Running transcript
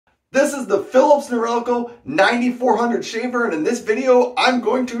This is the Philips Norelco 9400 shaver, and in this video I'm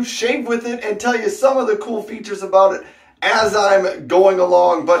going to shave with it and tell you some of the cool features about it as I'm going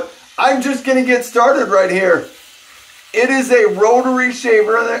along. But I'm just going to get started right here. It is a rotary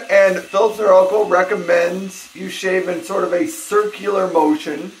shaver, and Philips Norelco recommends you shave in sort of a circular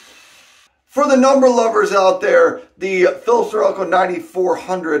motion. For the number lovers out there, the Philips Norelco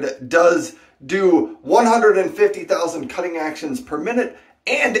 9400 does do 150,000 cutting actions per minute,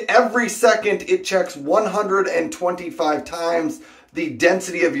 and every second it checks 125 times the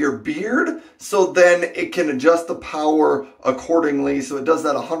density of your beard, so then it can adjust the power accordingly. So it does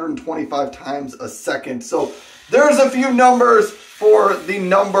that 125 times a second. So there's a few numbers for the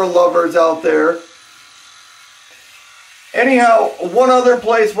number lovers out there. Anyhow, one other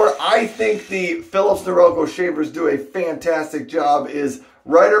place where I think the Philips Norelco shavers do a fantastic job is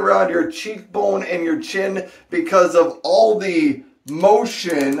right around your cheekbone and your chin, because of all the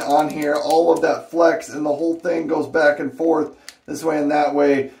motion on here, all of that flex, and the whole thing goes back and forth this way and that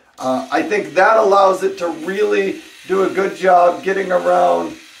way. I think that allows it to really do a good job getting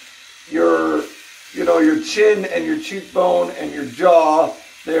around your, your chin and your cheekbone and your jaw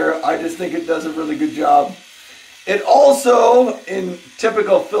there. I just think it does a really good job. It also, in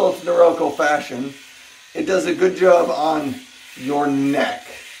typical Philips Norelco fashion, it does a good job on your neck.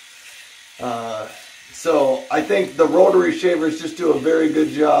 So I think the rotary shavers just do a very good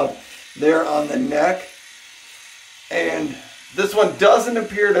job there on the neck. And this one doesn't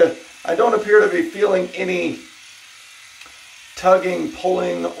appear to, I don't appear to be feeling any tugging,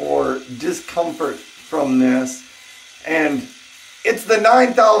 pulling, or discomfort from this. And it's the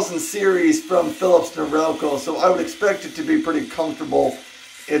 9000 series from Philips Norelco, so I would expect it to be pretty comfortable.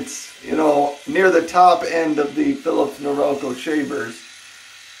 It's, near the top end of the Philips Norelco shavers.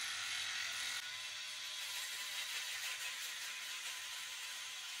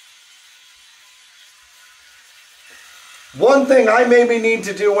 One thing I maybe need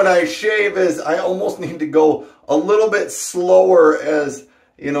to do when I shave is I almost need to go a little bit slower as,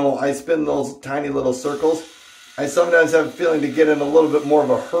 I spin those tiny little circles. I sometimes have a feeling to get in a little bit more of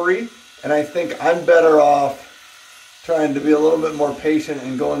a hurry, and I think I'm better off trying to be a little bit more patient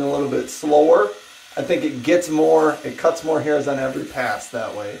and going a little bit slower. I think it cuts more hairs on every pass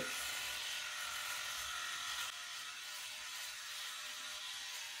that way.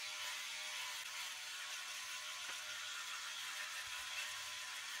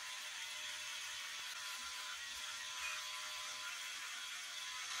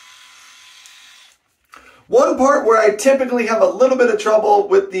 One part where I typically have a little bit of trouble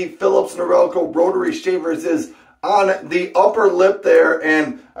with the Philips Norelco rotary shavers is on the upper lip there,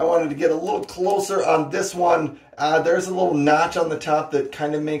 and I wanted to get a little closer on this one. There's a little notch on the top that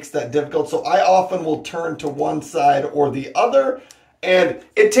kind of makes that difficult, so I often will turn to one side or the other, and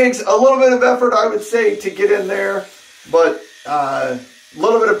it takes a little bit of effort, I would say, to get in there, but a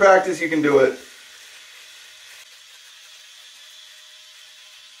little bit of practice, you can do it.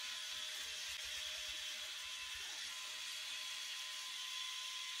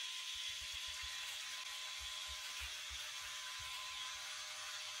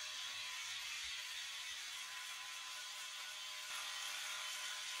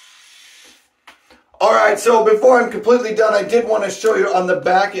 Alright, so before I'm completely done, I did want to show you on the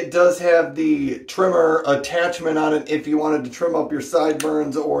back, it does have the trimmer attachment on it if you wanted to trim up your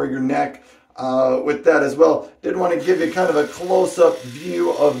sideburns or your neck with that as well. Did want to give you kind of a close-up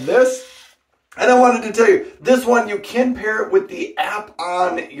view of this. And I wanted to tell you, this one you can pair it with the app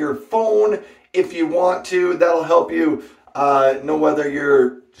on your phone if you want to. That'll help you know whether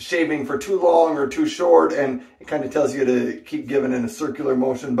you're shaving for too long or too short, and it kind of tells you to keep giving in a circular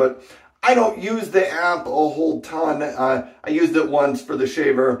motion. But I don't use the app a whole ton. I used it once for the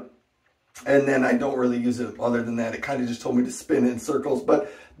shaver, and then I don't really use it other than that. It kind of just told me to spin in circles.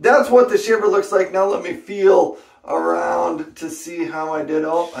 But that's what the shaver looks like. Now let me feel around to see how I did.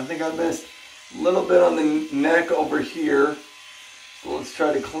 Oh, I think I missed a little bit on the neck over here. So let's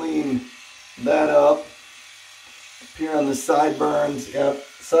try to clean that up. Up here on the sideburns. Yep,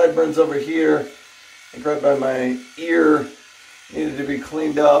 sideburns over here. I think right by my ear needed to be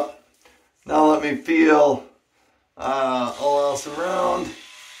cleaned up. Now let me feel all else around.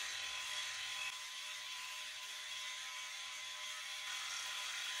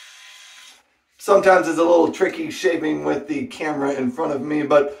 Sometimes it's a little tricky shaving with the camera in front of me,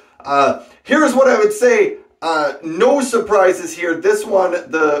 but here's what I would say. No surprises here. This one,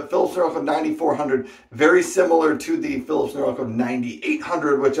 the Philips Norelco 9400, very similar to the Philips Norelco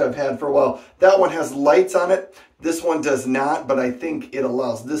 9800, which I've had for a while. That one has lights on it. This one does not, but I think it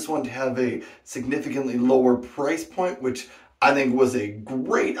allows this one to have a significantly lower price point, which I think was a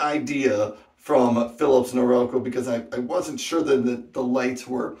great idea from Philips Norelco, because I wasn't sure that the lights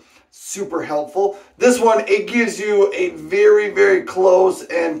were super helpful. This one, it gives you a very, very close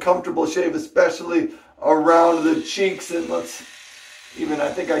and comfortable shave, especially around the cheeks. And let's even, I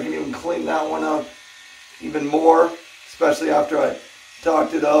think I can even clean that one up even more, especially after I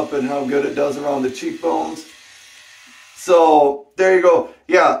talked it up and how good it does around the cheekbones. So there you go.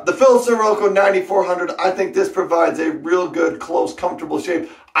 Yeah, the Philips Norelco 9400, I think this provides a real good, close, comfortable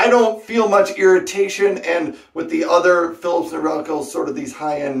shave. I don't feel much irritation, and with the other Philips Norelco, sort of these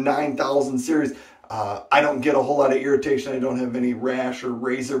high-end 9000 series, I don't get a whole lot of irritation. I don't have any rash or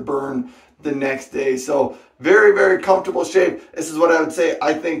razor burn the next day. So very, very comfortable shave. This is what I would say.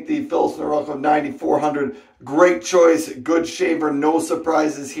 I think the Philips Norelco 9400, great choice, good shaver, no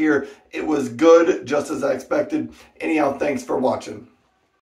surprises here. It was good, just as I expected. Anyhow, thanks for watching.